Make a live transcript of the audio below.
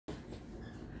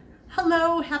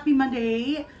Hello, happy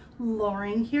Monday.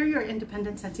 Lauren here, your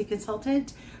independent Scentsy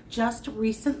consultant. Just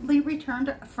recently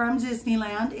returned from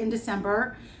Disneyland in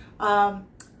December.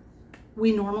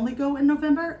 We normally go in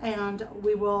November and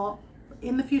we will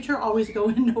in the future always go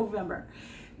in November.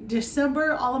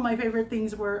 December, all of my favorite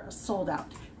things were sold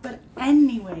out. But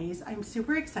anyways, I'm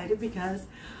super excited because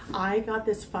I got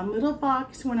this fun little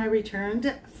box when I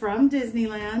returned from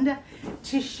Disneyland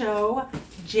to show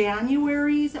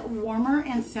January's warmer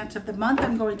and scent of the month.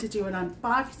 I'm going to do an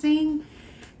unboxing,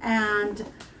 and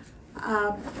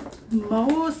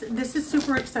this is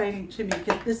super exciting to me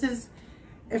because this is,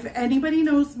 if anybody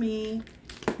knows me,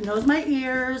 knows my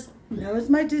ears, knows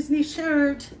my Disney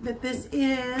shirt, that this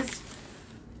is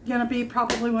gonna be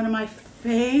probably one of my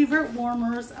favorite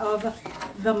warmers of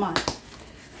the month.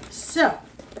 So,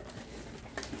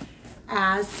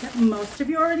 as most of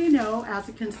you already know, as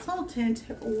a consultant,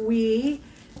 we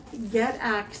get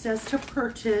access to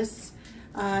purchase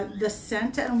the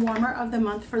scent and warmer of the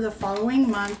month for the following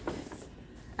month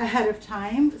ahead of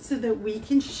time so that we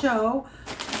can show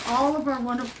all of our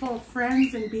wonderful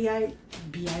friends and VIPs,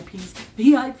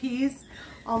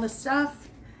 all the stuff.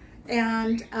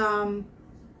 And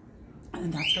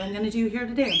that's what I'm going to do here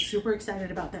today. I'm super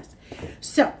excited about this.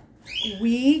 So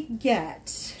we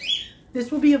get, this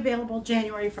will be available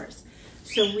January 1st.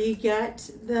 So we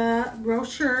get the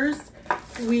brochures,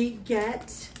 we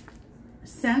get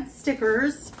scent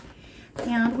stickers,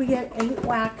 and we get 8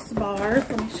 wax bars.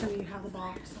 Let me show you how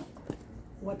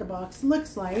what the box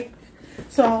looks like.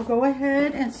 So I'll go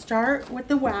ahead and start with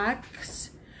the wax.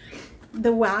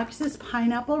 The wax is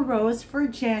Pineapple Rose for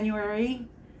January.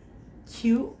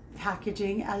 Cute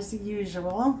packaging as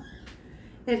usual.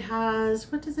 It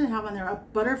has, what does it have on there? A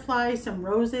butterfly, some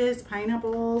roses,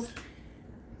 pineapples.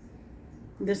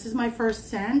 This is my first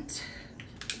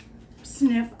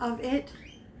sniff of it.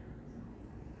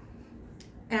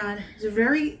 And it's a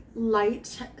very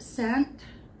light scent.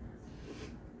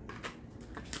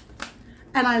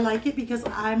 And I like it because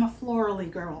I'm a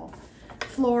florally girl.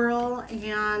 Floral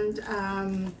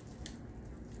and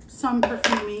some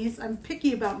perfumes. I'm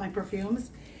picky about my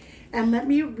perfumes. And let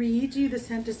me read you the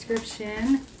scent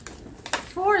description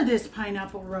for this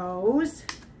Pineapple Rose.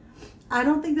 I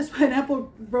don't think this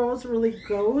Pineapple Rose really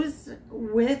goes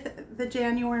with the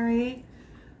January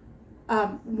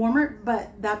warmer,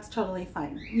 but that's totally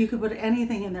fine. You could put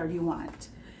anything in there you want.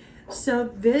 So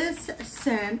this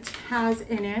scent has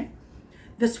in it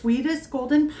the sweetest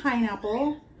golden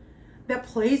pineapple that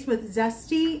plays with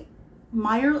zesty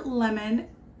Meyer lemon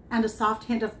and a soft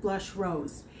hint of blush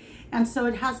rose. And so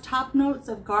it has top notes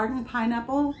of garden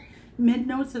pineapple, mid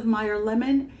notes of Meyer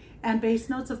lemon, and base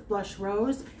notes of blush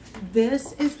rose.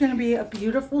 This is going to be a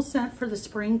beautiful scent for the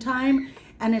springtime,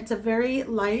 and it's a very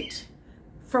light,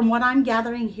 from what I'm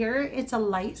gathering here, it's a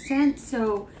light scent.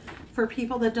 So for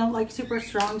people that don't like super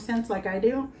strong scents like I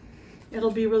do, it'll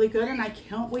be really good, and I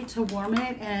can't wait to warm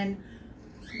it and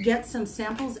get some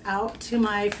samples out to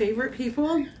my favorite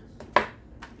people.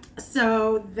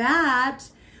 So that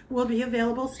will be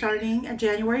available starting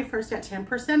January 1st at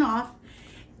 10% off.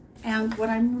 And what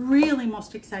I'm really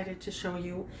most excited to show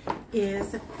you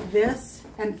is this,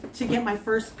 and to get my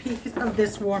first peek of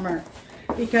this warmer,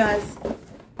 because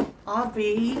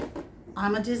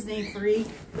I'm a Disney freak.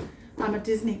 I'm a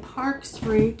Disney parks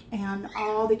freak, and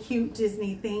all the cute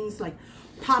Disney things like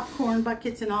popcorn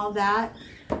buckets and all that.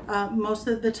 Most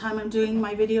of the time I'm doing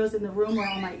my videos in the room where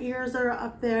all my ears are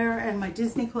up there and my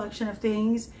Disney collection of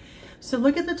things. So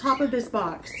look at the top of this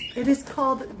box. It is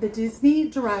called the Disney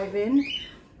Drive-In.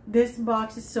 This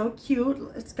box is so cute.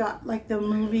 It's got like the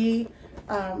movie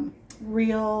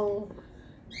real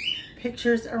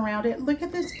pictures around it. Look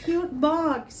at this cute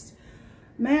box.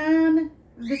 Man,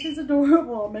 this is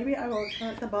adorable. Maybe I will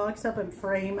cut the box up and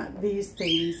frame these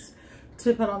things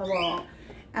to put on the wall.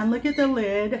 And look at the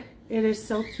lid. It is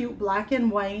so cute, black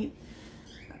and white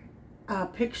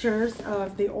pictures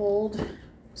of the old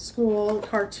school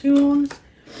cartoons.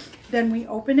 Then we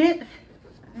open it.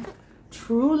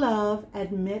 True love,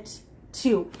 admit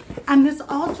to. And this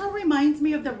also reminds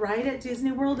me of the ride at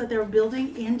Disney World that they're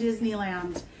building in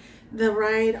Disneyland. The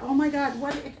ride, oh my God,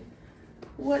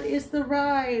 what is the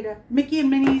ride? Mickey and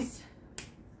Minnie's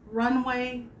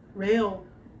Runway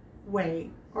Railway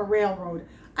or Railroad.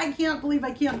 I can't believe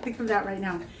I can't think of that right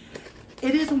now.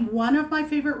 It is one of my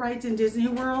favorite rides in Disney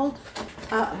World.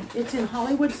 It's in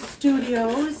Hollywood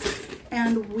Studios,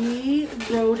 and we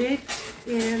rode it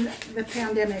in the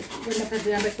pandemic. When the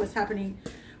pandemic was happening,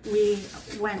 we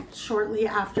went shortly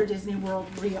after Disney World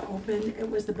reopened. It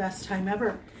was the best time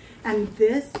ever. And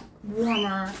this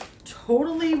warmer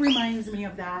totally reminds me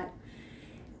of that.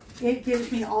 It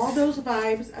gives me all those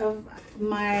vibes of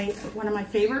one of my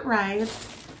favorite rides.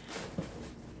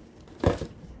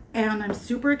 And I'm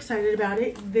super excited about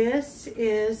it. This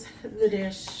is the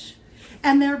dish.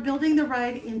 And they're building the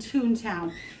ride in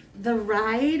Toontown. The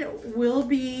ride will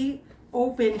be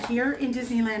open here in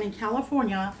Disneyland in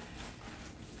California,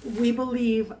 we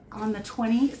believe on the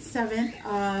 27th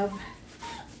of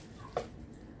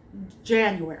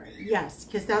January. Yes,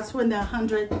 because that's when the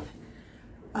 100th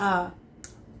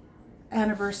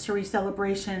anniversary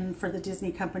celebration for the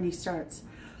Disney company starts.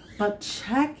 But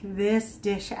check this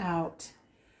dish out.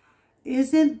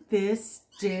 Isn't this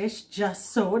dish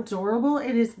just so adorable?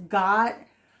 It has got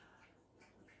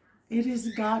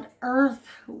Earth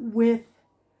with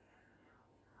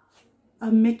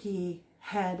a Mickey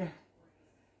head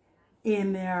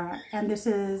in there, and this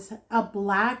is a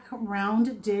black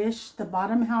round dish. The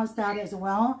bottom has that as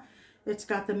well. It's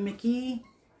got the Mickey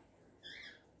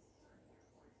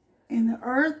in the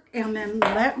Earth. And then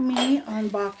let me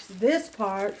unbox this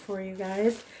part for you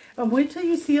guys, and wait till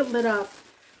you see it lit up.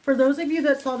 For those of you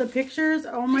that saw the pictures,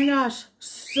 oh my gosh,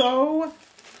 so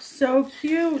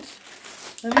cute.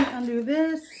 Let me undo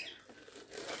this.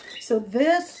 So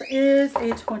this is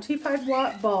a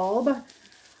 25-watt bulb.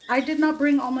 I did not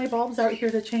bring all my bulbs out here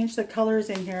to change the colors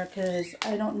in here because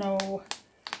I don't know.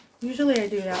 Usually I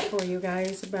do that for you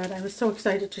guys, but I was so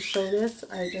excited to show this.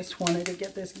 I just wanted to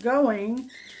get this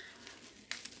going.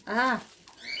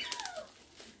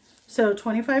 So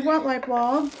 25-watt light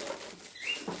bulb.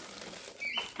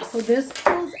 So this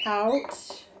pulls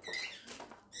out.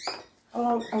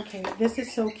 Oh, okay. This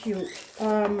is so cute.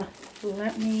 I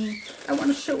want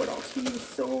to show it all to you.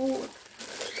 So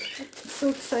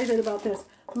excited about this.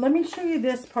 Let me show you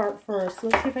this part first.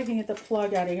 Let's see if I can get the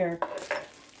plug out of here.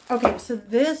 Okay, so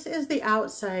this is the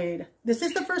outside. This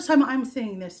is the first time I'm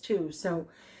seeing this too. So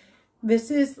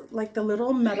this is like the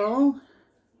little metal,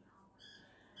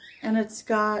 and it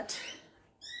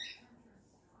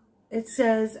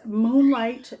says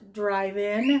Moonlight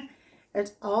Drive-In.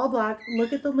 It's all black.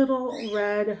 Look at the little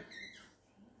red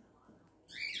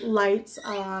lights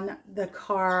on the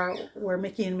car where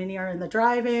Mickey and Minnie are in the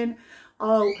drive-in.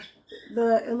 Oh,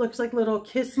 it looks like little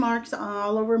kiss marks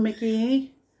all over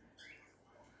Mickey.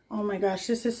 Oh my gosh,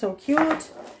 this is so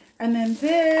cute. And then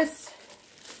this,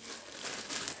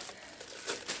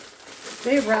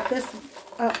 they wrap this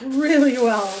up really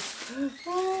well.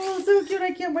 Oh, so cute.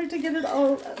 I can't wait to get it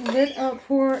all lit up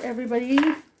for everybody.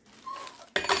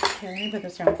 Okay, let me put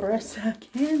this down for a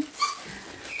second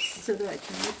so that I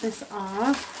can get this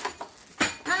off.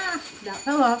 That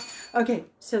fell off. Okay,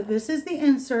 so this is the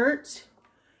insert.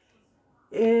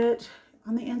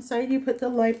 On the inside you put the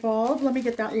light bulb. Let me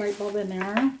get that light bulb in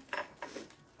there.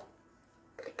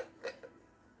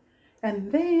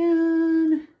 And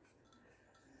then,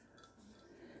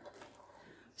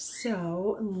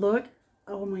 so look,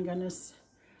 oh my goodness.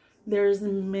 There's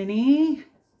Minnie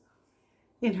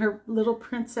in her little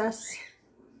princess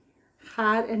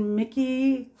hat and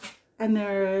Mickey, and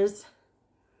there's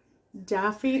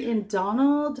Daffy and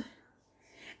Donald.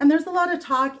 And there's a lot of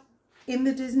talk in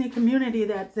the Disney community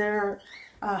that they're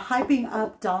hyping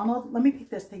up Donald. Let me pick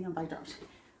this thing up by drops.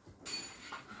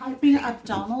 Hyping up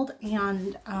Donald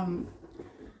and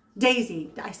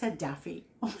Daisy. I said Daffy.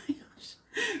 Oh my gosh.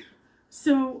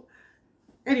 So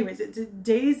anyways, it's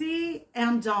Daisy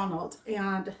and Donald.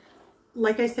 And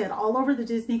like I said, all over the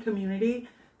Disney community,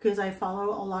 because I follow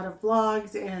a lot of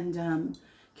vlogs and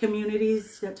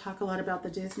communities that talk a lot about the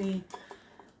Disney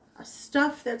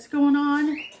stuff that's going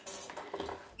on.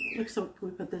 Looks so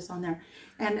we put this on there.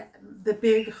 And the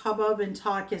big hubbub and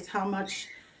talk is how much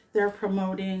they're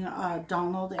promoting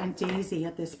Donald and Daisy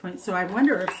at this point. So I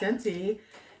wonder if Scentsy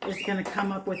is going to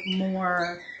come up with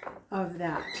more of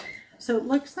that. So it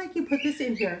looks like you put this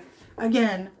in here.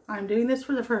 Again, I'm doing this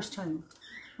for the first time.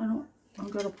 I'm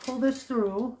going to pull this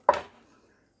through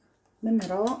the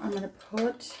middle. I'm going to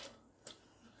put,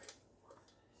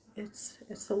 it's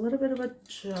a little bit of a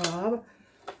job.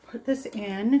 Put this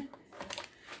in.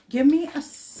 Give me a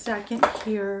second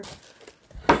here.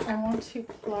 I want to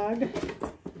plug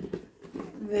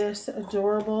this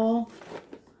adorable,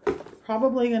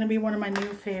 probably going to be one of my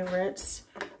new favorites,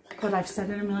 but I've said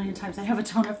it a million times. I have a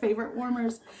ton of favorite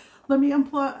warmers. Let me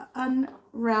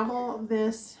unravel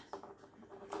this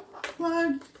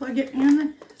plug it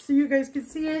in so you guys can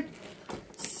see it.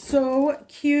 So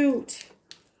cute.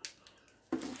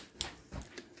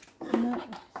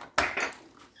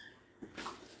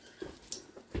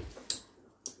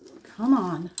 Come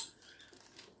on.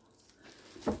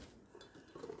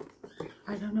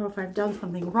 I don't know if I've done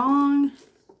something wrong.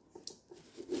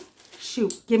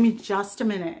 Shoot, give me just a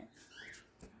minute.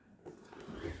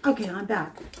 Okay, I'm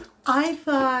back. I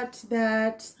thought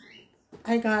that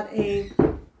I got a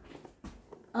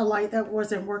light that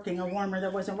wasn't working, a warmer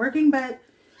that wasn't working, but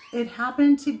it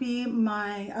happened to be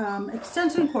my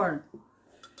extension cord.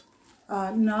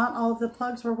 Not all of the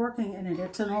plugs were working in it.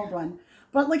 It's an old one.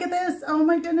 But look at this. Oh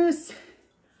my goodness.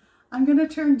 I'm going to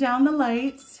turn down the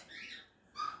lights.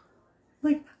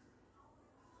 Like,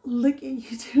 look at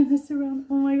you turn this around.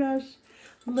 Oh my gosh.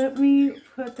 Let me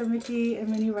put the Mickey and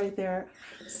Minnie right there.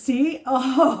 See?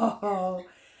 Oh,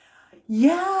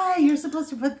 yeah. You're supposed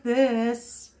to put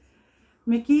this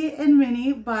Mickey and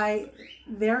Minnie by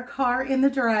their car in the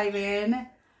drive-in.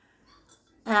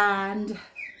 And,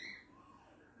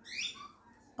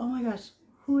 oh my gosh.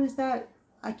 Who is that?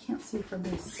 I can't see from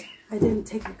this. I didn't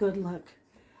take a good look.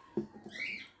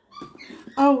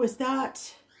 Oh, is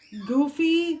that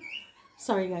Goofy?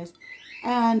 Sorry, guys.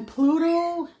 And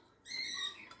Pluto.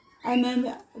 And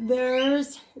then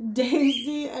there's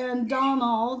Daisy and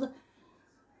Donald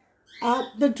at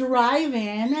the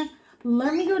drive-in.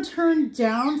 Let me go turn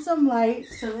down some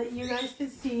lights so that you guys can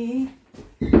see.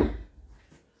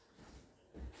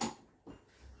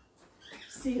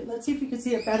 Let's see if you can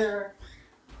see it better.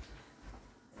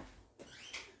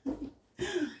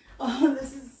 Oh,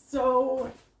 this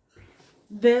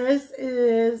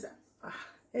is,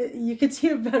 you can see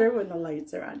it better when the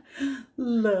lights are on.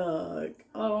 Look,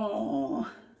 oh,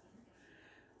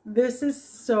 this is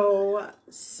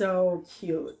so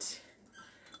cute.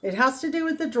 It has to do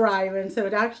with the drive-in, so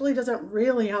it actually doesn't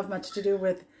really have much to do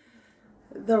with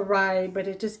the ride, but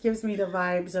it just gives me the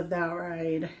vibes of that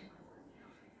ride.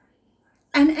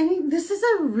 And this is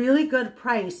a really good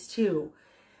price too.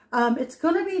 It's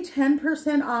going to be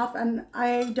 10% off, and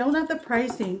I don't have the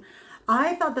pricing.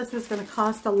 I thought this was going to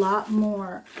cost a lot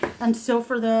more. And so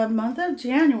for the month of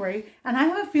January, and I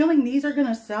have a feeling these are going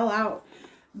to sell out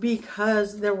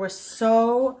because there was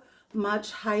so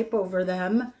much hype over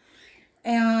them.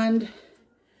 And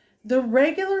the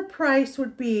regular price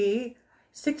would be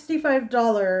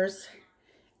 $65,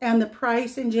 and the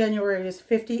price in January is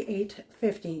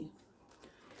 $58.50.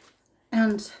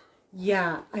 And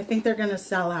yeah, I think they're going to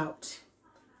sell out.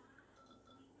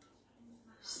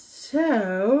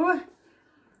 So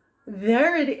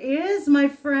there it is, my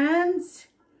friends.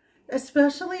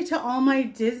 Especially to all my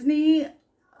Disney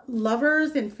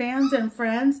lovers and fans and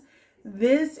friends,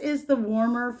 this is the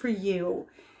warmer for you.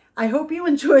 I hope you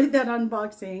enjoyed that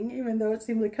unboxing, even though it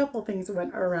seemed like a couple things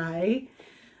went awry.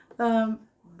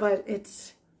 But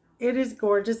it is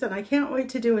gorgeous, and I can't wait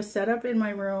to do a setup in my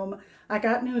room. I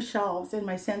got new shelves in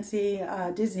my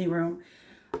Scentsy Disney room.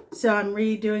 So I'm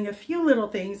redoing a few little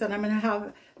things, and I'm going to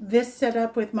have this set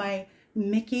up with my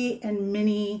Mickey and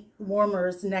Minnie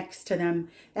warmers next to them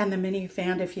and the mini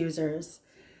fan diffusers.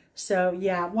 So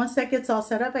yeah, once that gets all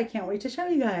set up, I can't wait to show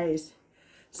you guys.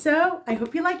 So I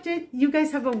hope you liked it. You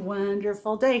guys have a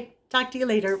wonderful day. Talk to you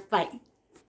later. Bye.